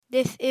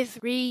This is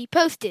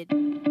reposted.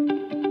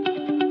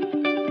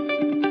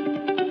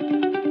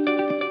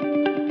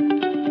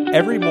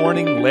 Every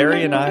morning,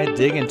 Larry and I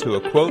dig into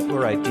a quote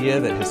or idea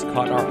that has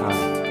caught our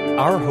eye.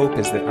 Our hope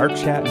is that our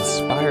chat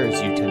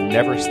inspires you to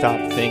never stop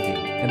thinking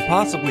and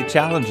possibly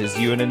challenges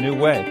you in a new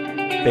way.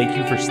 Thank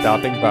you for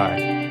stopping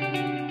by.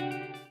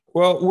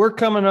 Well, we're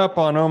coming up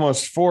on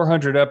almost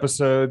 400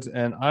 episodes,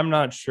 and I'm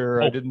not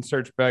sure. I didn't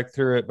search back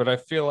through it, but I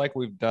feel like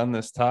we've done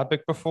this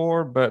topic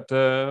before, but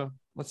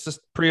let's just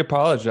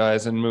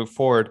pre-apologize and move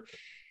forward.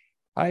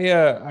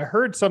 I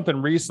heard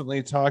something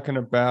recently talking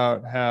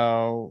about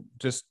how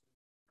just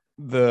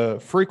the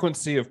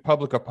frequency of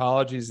public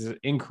apologies is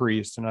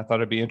increased, and I thought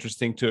it'd be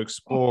interesting to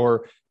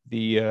explore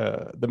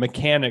the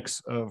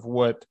mechanics of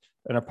what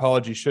an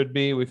apology should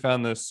be. We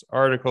found this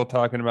article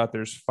talking about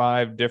there's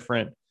 5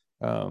 different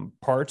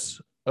parts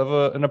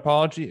of an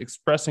apology: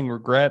 expressing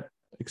regret,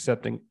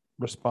 accepting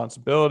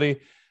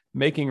responsibility,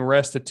 making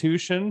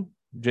restitution,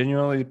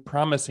 genuinely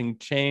promising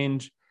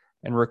change,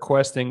 and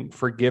requesting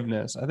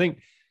forgiveness. I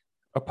think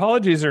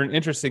apologies are an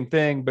interesting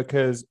thing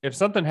because if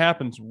something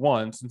happens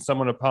once and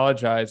someone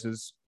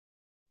apologizes,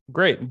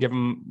 great, give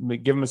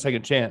them a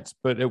second chance.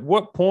 But at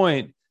what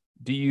point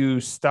do you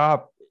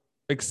stop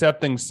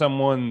accepting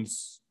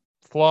someone's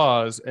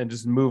flaws and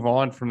just move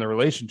on from the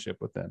relationship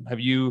with them?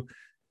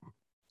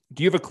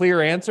 Do you have a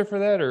clear answer for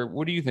that, or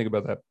what do you think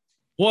about that?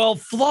 Well,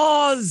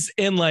 flaws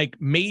and like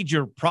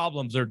major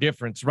problems are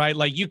different, right?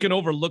 Like you can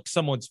overlook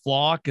someone's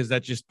flaw because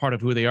that's just part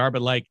of who they are,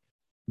 but like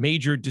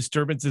major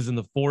disturbances in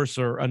the force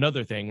are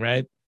another thing,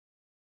 right?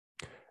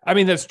 I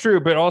mean, that's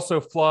true, but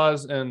also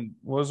flaws and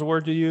what was the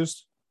word you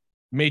used?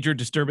 Major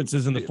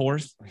disturbances in the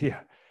force. Yeah.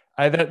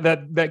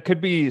 That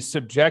could be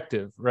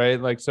subjective,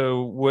 right? Like,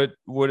 so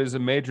what is a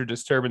major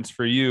disturbance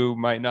for you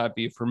might not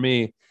be for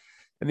me,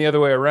 and the other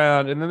way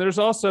around. And then there's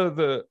also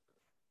the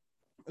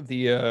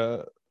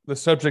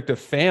subject of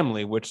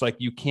family, which like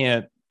you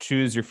can't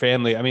choose your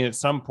family. I mean, at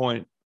some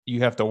point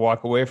you have to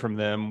walk away from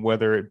them,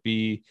 whether it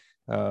be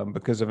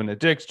because of an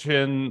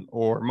addiction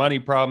or money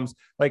problems.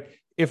 Like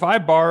if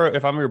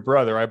I'm your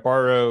brother, I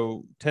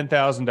borrow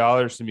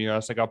 $10,000 from you. I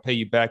was like, I'll pay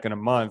you back in a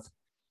month.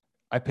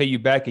 I pay you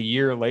back a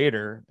year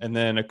later. And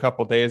then a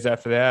couple days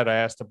after that, I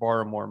asked to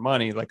borrow more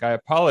money. Like I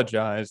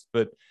apologized,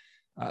 but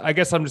I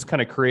guess I'm just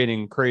kind of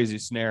creating crazy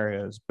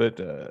scenarios, but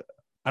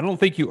I don't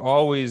think you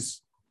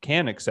always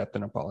can accept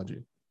an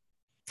apology.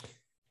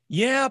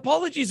 Yeah,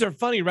 apologies are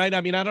funny, right?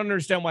 I mean, I don't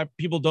understand why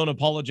people don't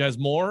apologize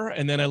more.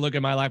 And then I look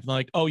at my life and I'm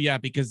like, oh, yeah,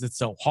 because it's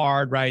so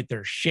hard, right?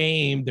 There's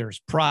shame, there's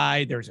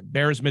pride, there's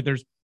embarrassment,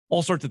 there's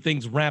all sorts of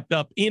things wrapped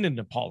up in an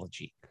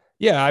apology.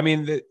 Yeah, I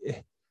mean,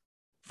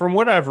 from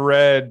what I've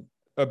read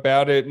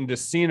about it and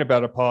just seen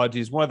about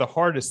apologies, one of the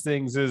hardest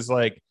things is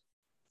like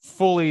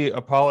fully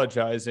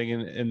apologizing.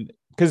 And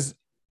because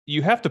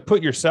you have to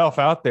put yourself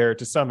out there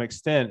to some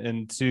extent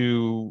and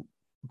to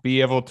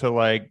be able to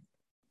like,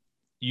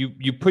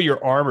 you put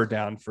your armor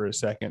down for a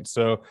second.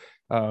 So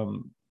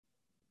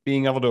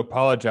being able to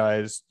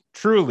apologize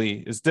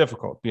truly is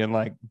difficult. Being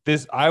like,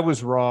 this, I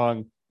was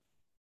wrong,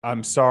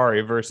 I'm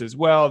sorry, versus,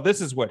 well, this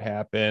is what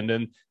happened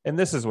and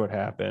this is what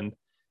happened.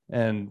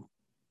 And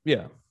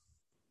yeah.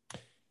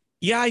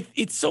 Yeah,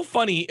 it's so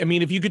funny. I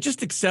mean, if you could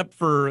just accept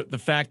for the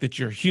fact that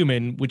you're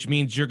human, which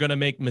means you're going to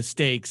make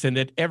mistakes and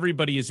that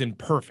everybody is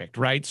imperfect,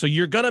 right? So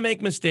you're going to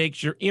make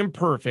mistakes, you're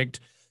imperfect.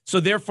 So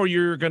therefore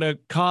you're going to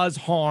cause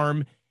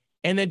harm.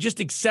 And then just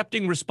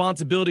accepting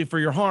responsibility for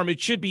your harm, it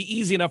should be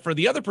easy enough for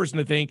the other person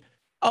to think,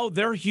 oh,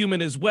 they're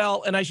human as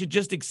well, and I should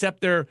just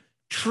accept their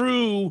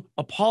true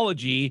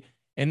apology,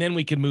 and then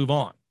we can move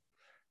on.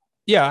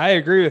 Yeah, I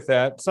agree with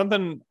that.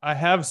 Something I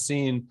have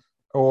seen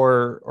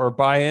or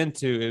buy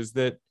into is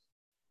that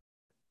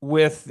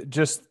with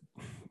just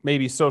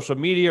maybe social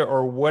media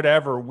or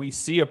whatever, we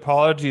see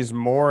apologies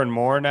more and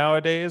more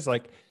nowadays.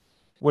 Like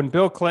when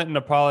Bill Clinton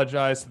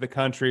apologized to the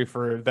country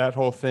for that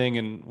whole thing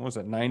in, what was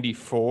it,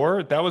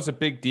 94? That was a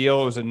big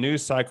deal. It was a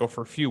news cycle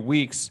for a few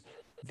weeks.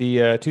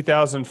 The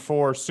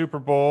 2004 Super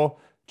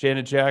Bowl,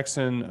 Janet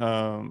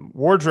Jackson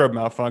wardrobe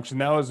malfunction,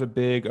 that was a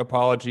big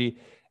apology.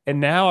 And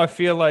now I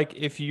feel like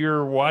if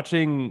you're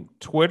watching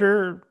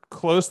Twitter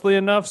closely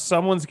enough,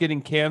 someone's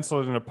getting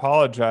canceled and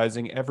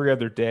apologizing every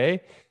other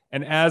day.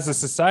 And as a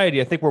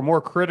society, I think we're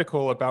more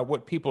critical about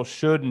what people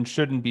should and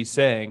shouldn't be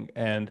saying.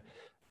 And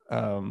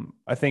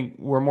I think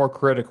we're more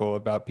critical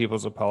about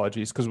people's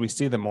apologies because we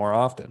see them more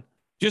often.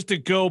 Just to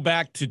go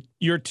back to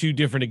your 2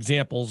 different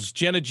examples,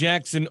 Janet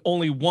Jackson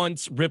only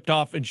once ripped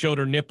off and showed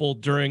her nipple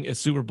during a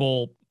Super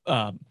Bowl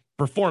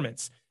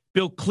performance.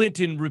 Bill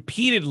Clinton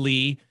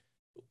repeatedly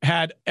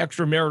had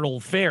extramarital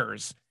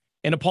affairs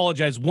and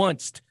apologized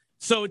once.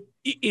 So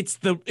it's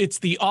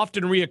the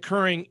often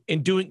reoccurring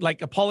and doing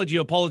like apology.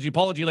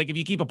 Like if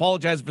you keep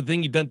apologizing for the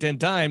thing you've done 10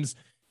 times,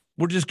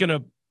 we're just going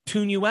to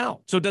tune you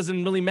out. So it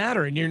doesn't really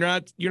matter. And you're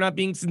not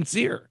being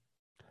sincere.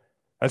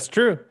 That's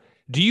true.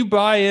 Do you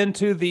buy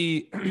into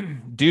the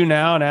do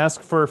now and ask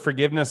for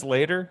forgiveness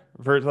later?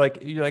 Like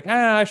you're like,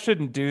 I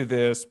shouldn't do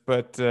this,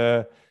 but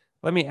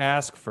let me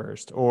ask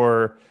first.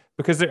 Or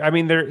Because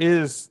there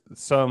is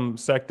some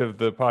sect of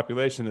the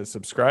population that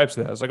subscribes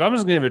to that. It's like, I'm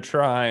just going to give it a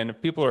try, and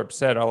if people are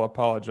upset, I'll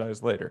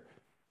apologize later.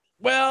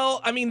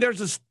 Well, I mean,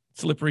 there's a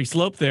slippery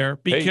slope there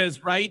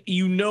because, right,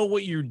 you know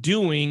what you're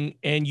doing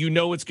and you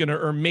know it's going to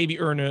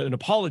earn an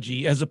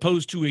apology, as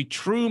opposed to a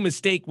true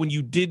mistake when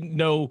you didn't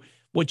know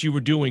what you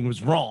were doing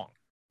was wrong.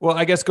 Well,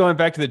 I guess going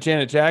back to the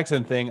Janet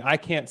Jackson thing, I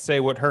can't say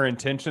what her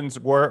intentions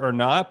were or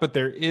not, but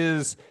there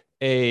is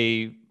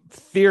a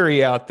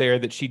theory out there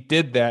that she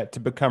did that to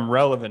become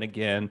relevant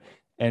again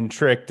and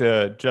tricked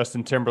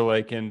Justin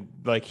Timberlake, and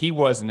like he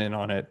wasn't in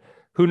on it.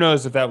 Who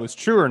knows if that was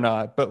true or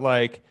not? But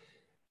like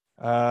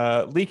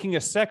leaking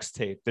a sex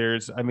tape, there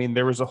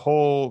was a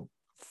whole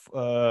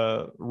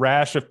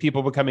rash of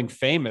people becoming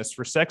famous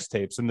for sex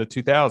tapes in the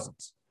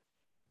 2000s.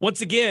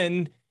 Once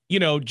again,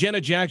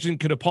 Janet Jackson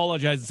could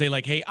apologize and say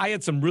like, hey, I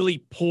had some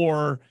really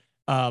poor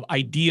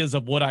ideas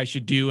of what I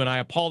should do, and I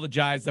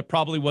apologize. That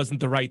probably wasn't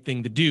the right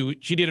thing to do.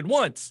 She did it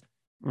once.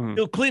 Mm-hmm.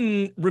 Bill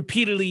Clinton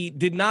repeatedly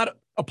did not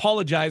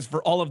apologize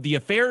for all of the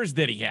affairs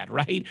that he had,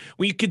 right?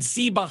 Well, you could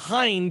see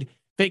behind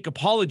fake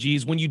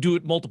apologies when you do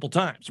it multiple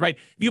times, right?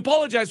 If you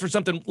apologize for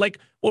something like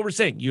what we're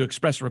saying, you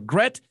express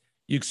regret,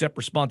 you accept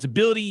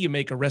responsibility, you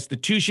make a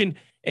restitution,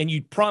 and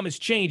you promise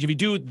change. If you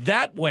do it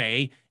that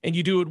way and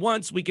you do it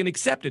once, we can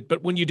accept it.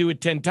 But when you do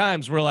it 10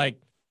 times, we're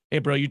like, hey,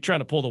 bro, you're trying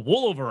to pull the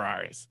wool over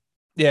our eyes.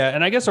 Yeah,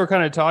 and I guess we're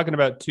kind of talking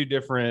about two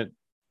different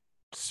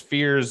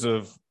spheres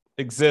of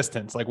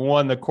existence. Like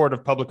one, the court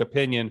of public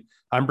opinion.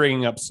 I'm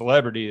bringing up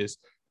celebrities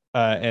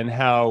and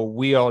how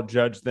we all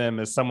judge them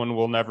as someone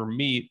we'll never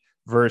meet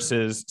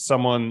versus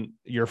someone,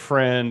 your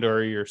friend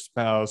or your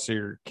spouse or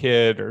your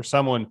kid or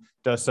someone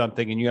does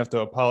something and you have to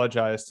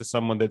apologize to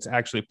someone that's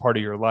actually part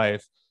of your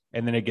life.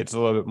 And then it gets a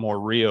little bit more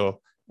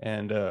real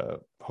and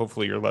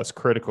hopefully you're less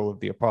critical of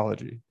the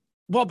apology.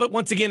 Well, but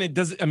once again, it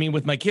does. I mean,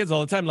 with my kids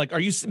all the time, like, are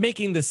you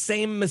making the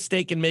same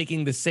mistake and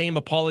making the same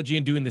apology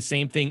and doing the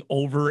same thing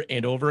over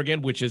and over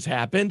again, which has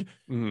happened?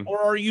 Mm-hmm. Or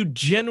are you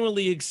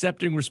genuinely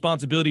accepting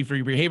responsibility for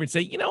your behavior and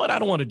say, you know what, I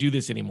don't want to do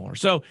this anymore?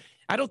 So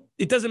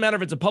it doesn't matter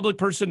if it's a public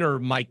person or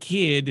my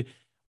kid.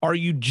 Are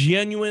you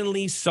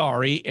genuinely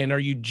sorry? And are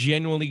you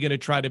genuinely going to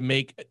try to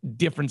make a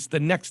difference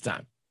the next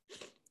time?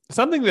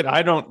 Something that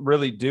I don't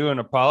really do in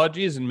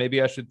apologies, and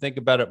maybe I should think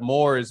about it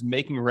more, is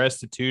making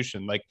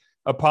restitution. Like,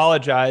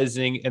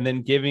 apologizing and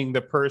then giving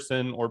the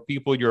person or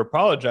people you're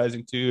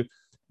apologizing to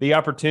the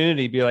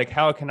opportunity to be like,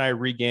 how can I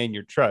regain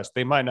your trust?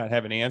 They might not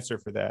have an answer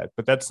for that,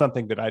 but that's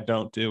something that I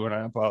don't do when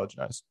I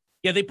apologize.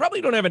 Yeah, they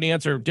probably don't have an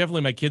answer.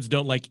 Definitely my kids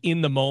don't, like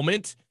in the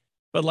moment,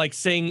 but like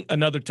saying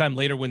another time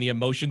later when the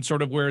emotion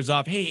sort of wears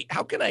off, hey,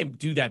 how can I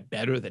do that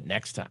better the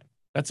next time?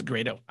 That's a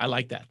great, I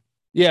like that.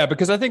 Yeah,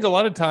 because I think a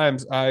lot of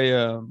times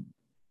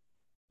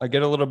I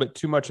get a little bit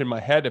too much in my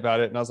head about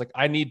it. And I was like,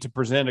 I need to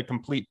present a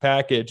complete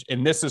package.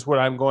 And this is what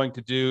I'm going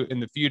to do in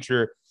the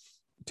future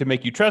to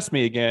make you trust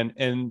me again.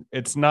 And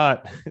it's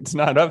not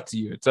up to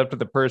you. It's up to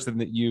the person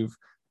that you've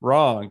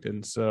wronged.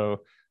 And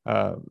so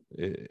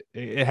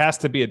it has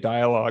to be a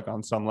dialogue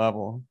on some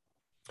level.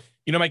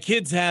 My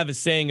kids have a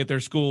saying at their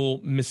school,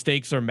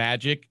 mistakes are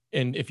magic.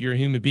 And if you're a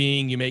human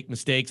being, you make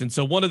mistakes. And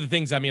so one of the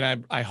things,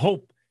 I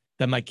hope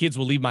that my kids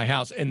will leave my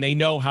house and they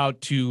know how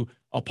to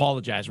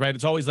apologize, right?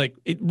 It's always like,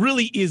 it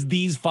really is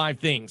these 5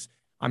 things.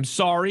 I'm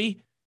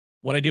sorry.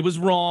 What I did was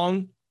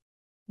wrong.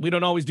 We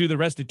don't always do the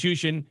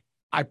restitution.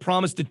 I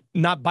promise to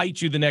not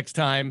bite you the next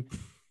time.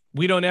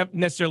 We don't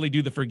necessarily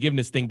do the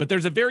forgiveness thing, but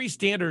there's a very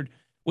standard,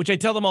 which I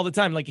tell them all the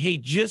time, like, hey,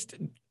 just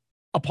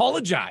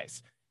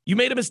apologize. You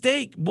made a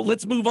mistake. Well,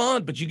 let's move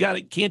on, but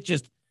can't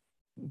just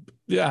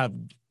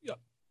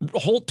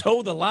whole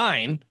toe the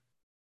line.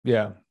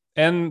 Yeah.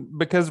 And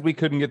because we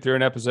couldn't get through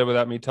an episode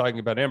without me talking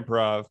about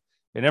improv,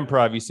 in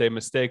improv, you say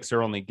mistakes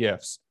are only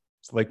gifts.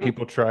 So like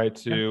people try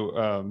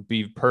to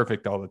be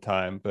perfect all the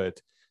time,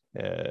 but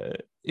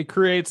it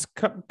creates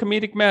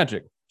comedic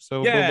magic.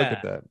 So we'll look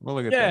at that. We'll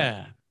look at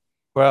that.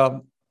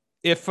 Well,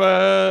 if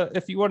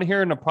you want to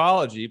hear an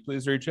apology,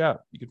 please reach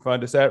out. You can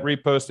find us at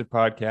Reposted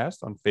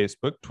Podcast on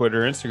Facebook,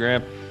 Twitter,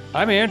 Instagram.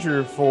 I'm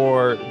Andrew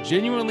for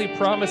Genuinely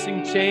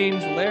Promising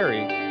Change,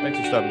 Larry. Thanks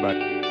for stopping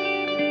by.